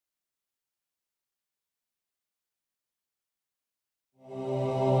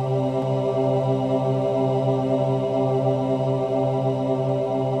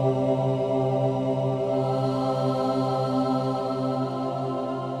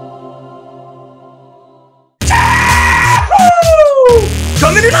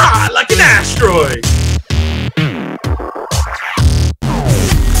coming in hot like an asteroid.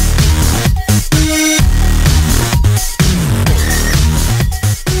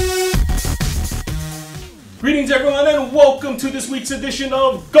 Greetings everyone and welcome to this week's edition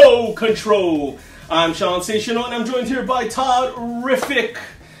of Go Control. I'm Sean Seixino and I'm joined here by Todd Riffick.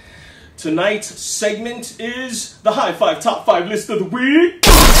 Tonight's segment is the High Five Top 5 List of the Week.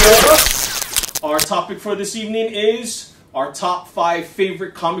 Our topic for this evening is our top 5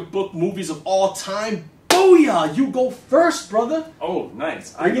 favorite comic book movies of all time. Booyah! You go first, brother. Oh,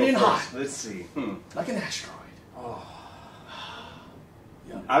 nice. Bring it in hot. Let's see. Like an asteroid. Oh.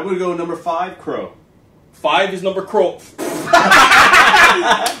 Yeah. I would go number 5, Crow. 5 is number Crow. Number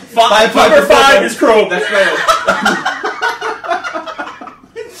 5 is Crow. That's right.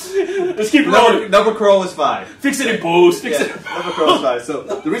 Let's keep rolling. Number Crow is 5. Fix it in post. Fix it. Number Crow is 5. So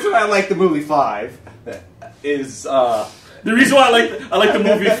the reason why I like the movie 5 is the reason why I like the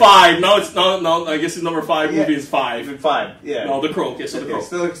movie 5. Now it's now I guess it's number 5 movie is 5. 5. Yeah. No, the Crow. Okay, so the Crow.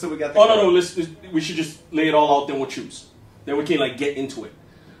 So we got the Oh Crow. no, we should just lay it all out. Then we'll choose. Then we can like get into it.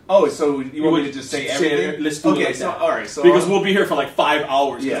 Oh, so you want me to just say everything? Let's do it like so that. all right. So because we'll be here for like 5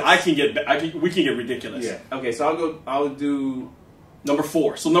 hours. Yes. We can get ridiculous. Yeah. Okay, so I'll do number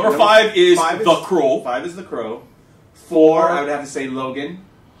 4. So number 5 is The Crow. 5 is The Crow. 4, I would have to say Logan.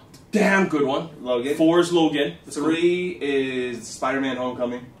 Damn good one. Logan. 4 is Logan. 3 is Spider-Man: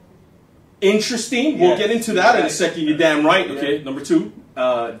 Homecoming. Interesting. We'll get into that in a second. You're damn right. Okay. Yeah. Number 2.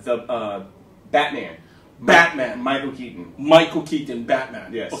 Batman. Michael Keaton. Michael Keaton,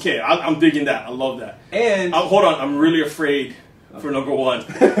 Batman. Yes. Okay, I'm digging that. I love that. And hold on, I'm really afraid for number 1.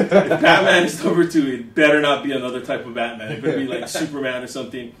 If Batman is number 2, it better not be another type of Batman. It could be like Superman or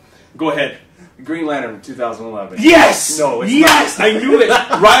something. Go ahead. Green Lantern 2011. Yes! No, it's yes! not. I knew it.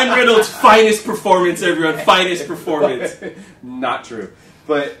 Ryan Reynolds' finest performance, everyone. Finest performance. Not true.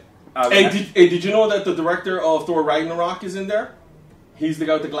 But did you know that the director of Thor Ragnarok is in there? He's the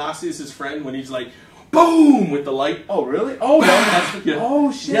guy with the glasses, his friend, when he's like, boom! With the light. Oh, really? Oh, no, that's the... Yeah.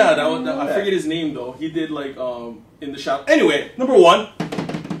 Oh, shit. Yeah, I forget his name, though. He did, like, in the shop. Anyway, number 1.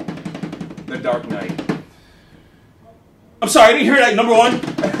 The Dark Knight. I'm sorry, I didn't hear that. Number 1.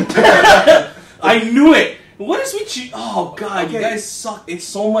 I knew it. What is with you? Oh, God, okay. You guys suck. It's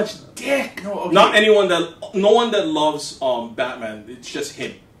so much dick. No, okay. No one that loves Batman. It's just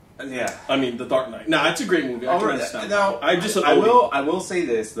him. Yeah. I mean, The Dark Knight. Nah, it's a great movie. I can understand. Now, I will say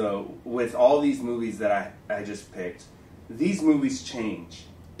this, though. With all these movies that I just picked, these movies change.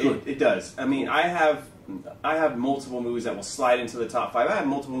 It does. I mean, I have multiple movies that will slide into the top 5. I have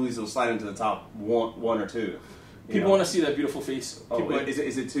multiple movies that will slide into the top one or 2. People want to see that beautiful face. Oh,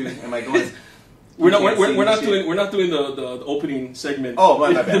 is it 2? Am I going? We're not doing the opening segment. Oh,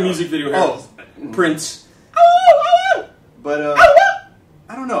 my bad. The music video here. Oh, Prince. But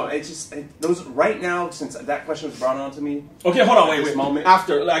I don't know. It's just those right now, since that question was brought on to me. Okay, hold on, wait. Moment.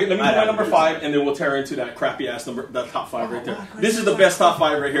 After, let me do my number 5, and then we'll tear into that crappy ass that top 5 right there. This is the best top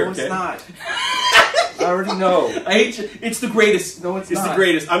 5 right here. No, okay? it's not. I already know. I hate you. It's the greatest. No, it's not. It's the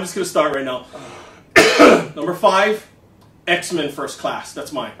greatest. I'm just gonna start right now. Number 5, X-Men First Class.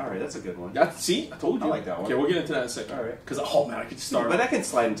 That's mine. All right, that's a good one. See, I told you. I like that one. Okay, we'll get into that in a second. All right. Because oh man, I could start. But that can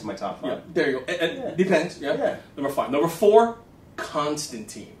slide into my top 5. Yeah, there you go. Yeah. Depends. Yeah. Number 5. Number 4,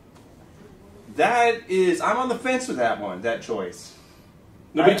 Constantine. That is, I'm on the fence with that choice.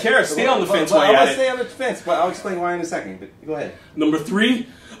 Nobody cares. Stay on the fence while I'm you're going at to stay it. on the fence, but I'll explain why in a second. But go ahead. Number 3,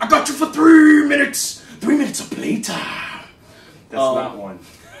 I got you for 3 minutes. 3 minutes of playtime. That's not one.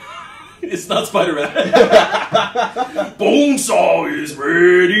 It's not Spider-Man. Bonesaw is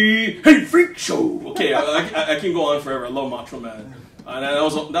ready. Hey, freak show. Okay, I can go on forever. I love Macho Man. And that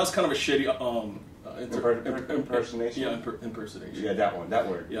was kind of a shitty impersonation. Yeah, impersonation. Yeah, that one. That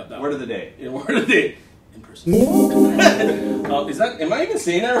word. Yeah, that word one. of the day. Yeah, word of the day. Impersonation. Am I even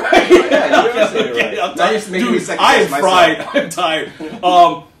saying that right? Yeah, you're saying it right. I'm Now you're making me Dude, second I am guess fried. myself. I'm tired.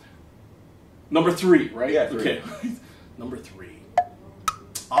 Number 3, right? Yeah, 3. Okay. Number 3.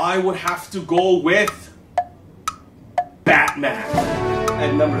 I would have to go with Batman.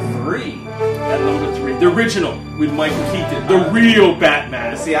 And number 3. At number 3. The original with Michael Keaton. The real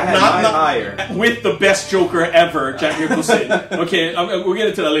Batman. See, I had mine higher. With the best Joker ever, Jack Nicholson. Okay, we'll get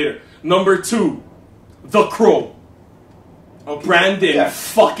into that later. Number 2. The Crow. Okay. Brandon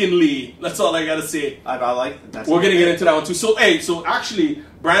fucking Lee. That's all I gotta say. I like that. We're gonna get into that one too. So actually,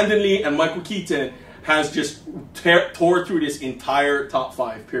 Brandon Lee and Michael Keaton has just tore through this entire top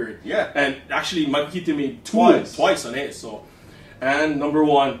 5 period. Yeah. And actually, Michael Keaton made twice on it. So, and number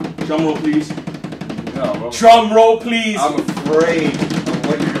 1, drum roll please. No, drum roll please. I'm afraid of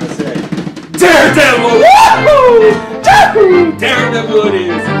what you're gonna say. Daredevil. Woo! Daredevil it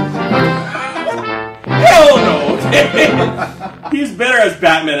is. Hell no. Okay? He's better as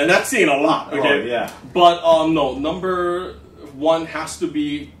Batman, and that's saying a lot. Okay. Oh, yeah. But no, number one has to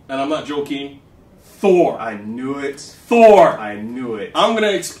be, and I'm not joking, Thor. I knew it. Thor. I knew it. I'm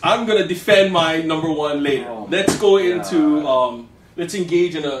gonna defend my number one later. Oh, let's go into let's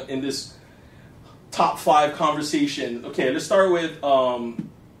engage in this top 5 conversation. Okay, let's start with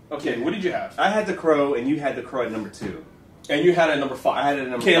okay, what did you have? I had The Crow, and you had The Crow at number 2. And you had it at number 5. I had it at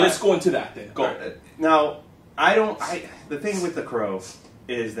number 5. Okay, let's go into that then. Go. Now, the thing with The Crow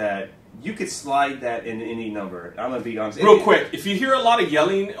is that you could slide that in any number. I'm gonna be honest. Real quick, if you hear a lot of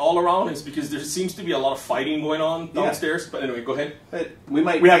yelling all around, it's because there seems to be a lot of fighting going on downstairs. But anyway, go ahead. We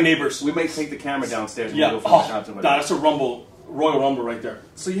have neighbors. We might take the camera downstairs. Yeah. And we'll go shots over that's a rumble, Royal Rumble right there.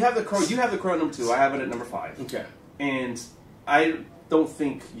 So you have The Crow. You have The Crow at number 2. I have it at number 5. Okay. And I don't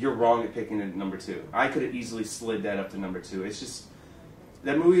think you're wrong at picking it at number 2. I could have easily slid that up to number 2. It's just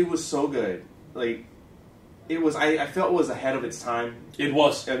that movie was so good. Like it was. I felt it was ahead of its time. It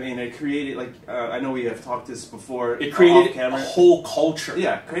was. I mean, it created I know we have talked this before. It created a whole culture.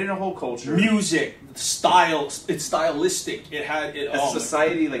 Yeah, created a whole culture. Music, style, it's stylistic. It had it. A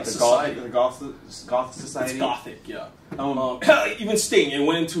society like the goth society. It's gothic, yeah. Even Sting. It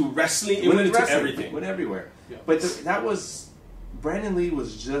went into wrestling. It went into everything. It went everywhere. Yeah. But that was Brandon Lee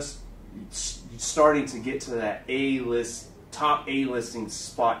was just starting to get to that top A-listing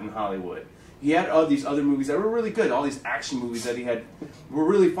spot in Hollywood. He had all these other movies that were really good. All these action movies that he had were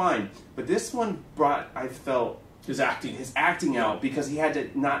really fine. But this one brought, I felt, his acting out, because he had to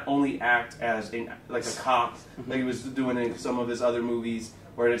not only act as like a cop, like he was doing in some of his other movies,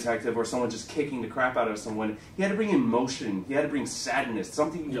 or a detective, or someone just kicking the crap out of someone. He had to bring emotion. He had to bring sadness,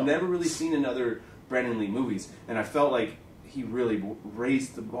 something you've never really seen in other Brandon Lee movies. And I felt like he really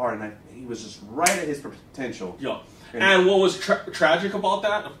raised the bar, and he was just right at his potential. Yeah. And what was tragic about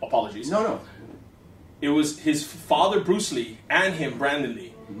that? Apologies. No. It was his father, Bruce Lee, and him, Brandon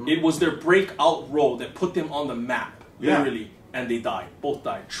Lee. Mm-hmm. It was their breakout role that put them on the map, literally. Yeah. And they died. Both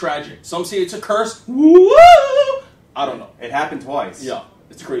died. Tragic. Some say it's a curse. Woo! I don't know. It happened twice. Yeah.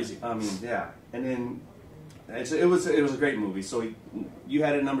 It's crazy. I mean, yeah. And then it was a great movie. So you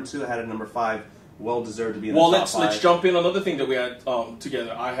had it at number 2. I had it at number 5. Well deserved to be in the top 5. Let's jump in. Another thing that we had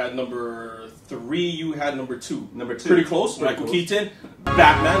together. I had number 3. You had number 2. Number 2. Pretty close. Michael Keaton,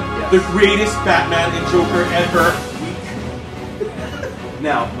 Batman, the greatest Batman and Joker ever.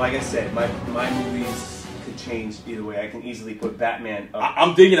 Now, like I said, my movies could change either way. I can easily put Batman up.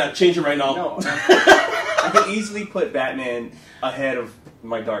 I'm digging that. Change it right now. No, I can easily put Batman ahead of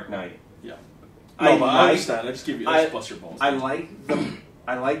my Dark Knight. Yeah. No, but I understand. Let's bust your balls. I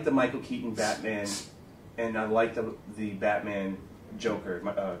like the Michael Keaton Batman, and I like the Batman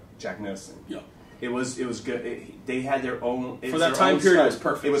Joker, Jack Nicholson. Yeah. It was good. They had their own... For that time period, it was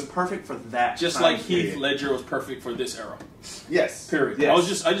perfect. It was perfect for that just time like period. Heath Ledger was perfect for this era. Yes. Period.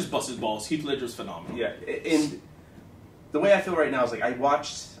 Yes. I just busted balls. Heath Ledger was phenomenal. Yeah. And the way I feel right now is like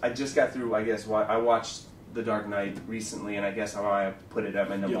I just got through, I guess, I watched The Dark Knight recently, and I guess how I put it at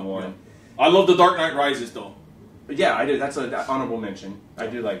my number 1. Yeah. I love The Dark Knight Rises, though. Yeah, I do. That's an honorable mention. I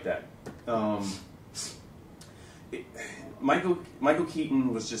do like that. Michael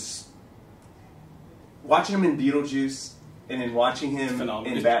Keaton was just... Watching him in Beetlejuice and then watching him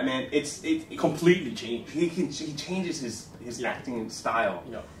in Batman, it completely changed. He changes his acting style,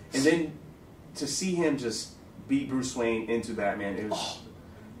 yeah. And then to see him just beat Bruce Wayne into Batman, it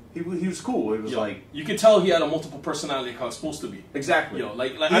was he was cool. It was like you could tell he had a multiple personality, how it's supposed to be. Exactly.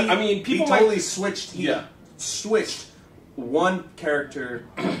 I mean, people he totally switched. He switched one character.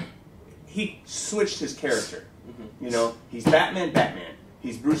 He switched his character. Mm-hmm. You know, he's Batman.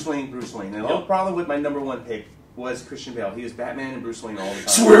 He's Bruce Wayne. And the only problem with my number 1 pick was Christian Bale. He was Batman and Bruce Wayne all the time.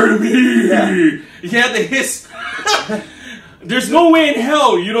 Swear to me! Yeah. He had the hiss. There's no way in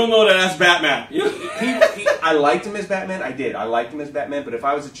hell you don't know that that's Batman. I liked him as Batman. I did. I liked him as Batman. But if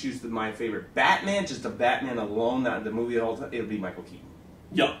I was to choose my favorite Batman, just the Batman alone, not the movie at all, it would be Michael Keaton.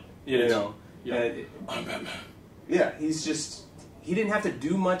 Yeah. You know? Yeah. I'm Batman. Yeah. He didn't have to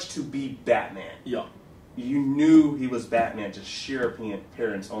do much to be Batman. Yeah. You knew he was Batman, just sheer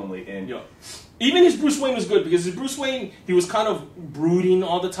appearance only. And even his Bruce Wayne was good, because his Bruce Wayne, he was kind of brooding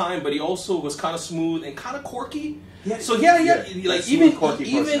all the time, but he also was kind of smooth and kind of quirky. Yeah. So like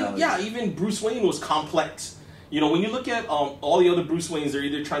even Bruce Wayne was complex. You know, when you look at all the other Bruce Waynes, they're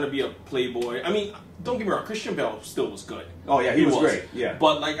either trying to be a playboy. I mean, don't get me wrong, Christian Bale still was good. Oh yeah, he was great. Yeah.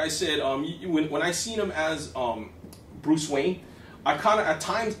 But like I said, when I seen him as Bruce Wayne, I kind of, at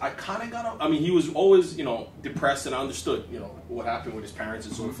times, I kind of got, I mean, he was always, you know, depressed, and I understood, you know, what happened with his parents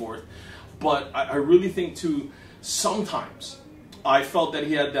and so forth. But I really think, too, sometimes I felt that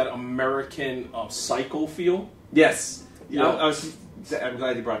he had that American Psycho feel. Yes. Yeah. I'm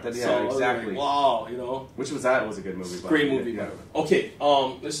glad you brought that. Yeah, So, exactly. like, wow, you know. Which was that? It was a good movie. Great movie. Yeah. Okay,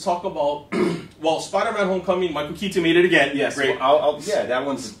 let's talk about, well, Spider-Man Homecoming, Michael Keaton made it again. Yes. Great. Well, yeah, that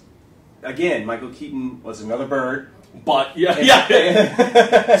one's, again, Michael Keaton was another bird. But, yeah.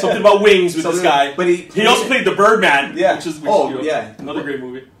 Something about wings with this guy. But he also played the Birdman. Yeah. Which is, yeah. Another great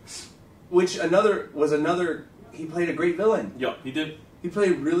movie. He played a great villain. Yeah, he did. He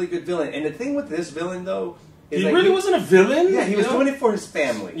played a really good villain. And the thing with this villain, though, is He like really wasn't a villain. Yeah, he was doing it for his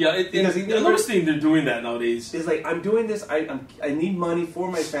family. Yeah, because I noticed they're doing that nowadays. It's like, I'm doing this, I need money for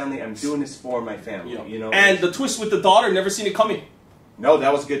my family, I'm doing this for my family, Yeah. you know? And the twist with the daughter, never seen it coming. No,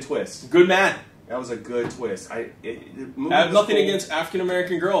 that was a good twist. Good man. That was a good twist. I have nothing against African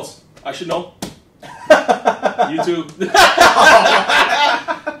American girls. I should know. You too.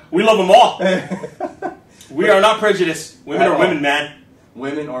 We love them all. We are not prejudiced. Women are women, man.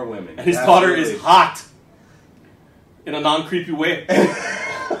 Women are women. And his daughter is hot. In a non-creepy way.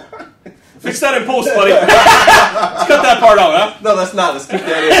 Fix that in post, buddy. Let's cut that part out, huh? No, let's not. Let's keep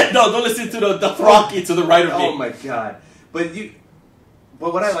that in. No, don't listen to the Rocky to the right of me. Oh my god. But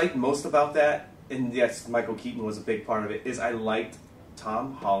what I liked most about that, and yes, Michael Keaton was a big part of it, is I liked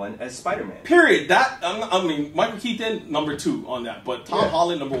Tom Holland as Spider-Man. Period. That, I mean, Michael Keaton, #2 on that. But Tom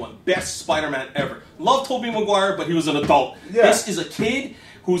Holland, #1. Best Spider-Man ever. Love Tobey Maguire, but he was an adult. Yeah. This is a kid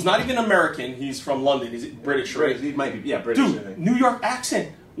who's not even American. He's from London. He's British, right? He might be, yeah, British. Dude, New York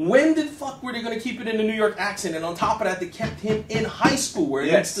accent. When the fuck were they going to keep it in the New York accent? And on top of that, they kept him in high school where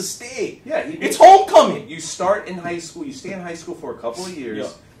he needs to stay. Yeah, it's homecoming. You start in high school, you stay in high school for a couple of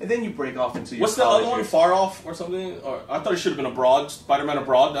years, and then you break off into your What's the other one? Far Off or something? Or, I thought it should have been Abroad. Spider-Man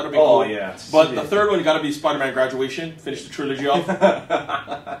Abroad. That would be cool. Oh, yeah. But the third one got to be Spider-Man Graduation. Finish the trilogy off.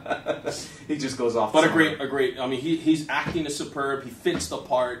 He just goes off. But a great. I mean, he's acting is superb. He fits the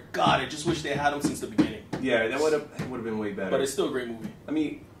part. God, I just wish they had him since the beginning. Yeah, that would have been way better. But it's still a great movie. I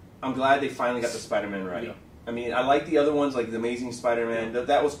mean, I'm glad they finally got the Spider-Man right. Yeah. I mean, I like the other ones, like the Amazing Spider-Man.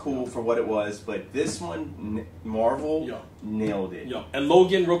 That was cool for what it was, but this one, Marvel, nailed it. Yeah. And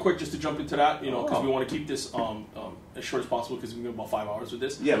Logan, real quick, just to jump into that, you know, because we want to keep this as short as possible because we have about 5 hours with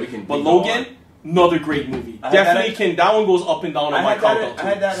this. Yeah, we can. But Logan, another great movie. Definitely can. That one goes up and down on my countdown too. I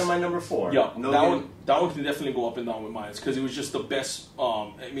had that on my #4. Yeah, that one can definitely go up and down with mine because it was just the best.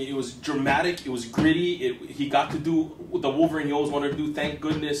 I mean, it was dramatic. It was gritty. He got to do the Wolverine he always wanted to do. Thank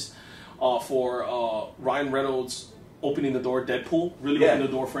goodness for Ryan Reynolds opening the door. Deadpool really opened the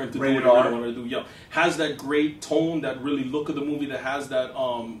door for him to do what he wanted to do. Yeah, has that great tone, that really look of the movie that has that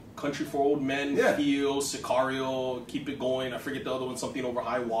Country for Old Men feel. Sicario, Keep It Going. I forget the other one, something over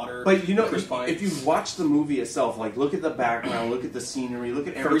high water. But you know, if you watch the movie itself, like look at the background, look at the scenery, look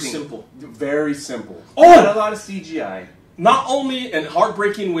at everything. Very simple. Very simple. Oh, not a lot of CGI. Not only, and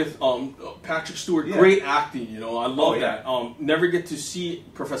heartbreaking with Patrick Stewart, great acting, you know, I love that. Never get to see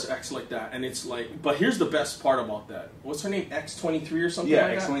Professor X like that, and it's like, but here's the best part about that. What's her name, X-23 or something like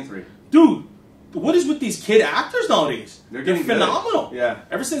that? Yeah, X-23. Dude, what is with these kid actors nowadays? They're phenomenal. Good. Yeah.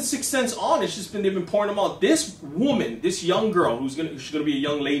 Ever since Sixth Sense on, it's just been, they've been pouring them out. This woman, this young girl, she's gonna be a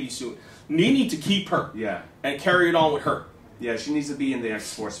young lady soon, they need to keep her. Yeah. And carry it on with her. Yeah, she needs to be in the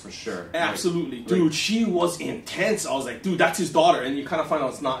X-Force for sure. Absolutely. Dude, she was intense. I was like, dude, that's his daughter. And you kind of find out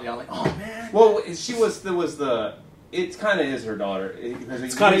it's not. You're like, oh, man. Well, it kind of is her daughter. It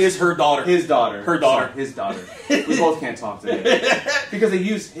kind of is her daughter. His daughter. Her daughter. Sorry, his daughter. We both can't talk today. Because they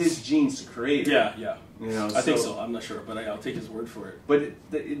use his genes to create it. Yeah. You know, I think so. I'm not sure, but I'll take his word for it. But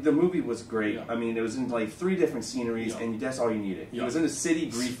the movie was great. Yeah. I mean, it was in like 3 different sceneries, and that's all you needed. Yeah. He was in the city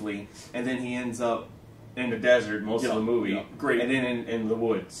briefly, and then he ends up in the desert most of the movie. Yeah. Great. And then in the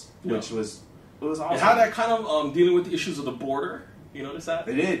woods, which was awesome. It had that kind of dealing with the issues of the border. You notice that?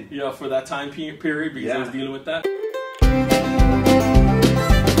 It did. Yeah, for that time period because it was dealing with that.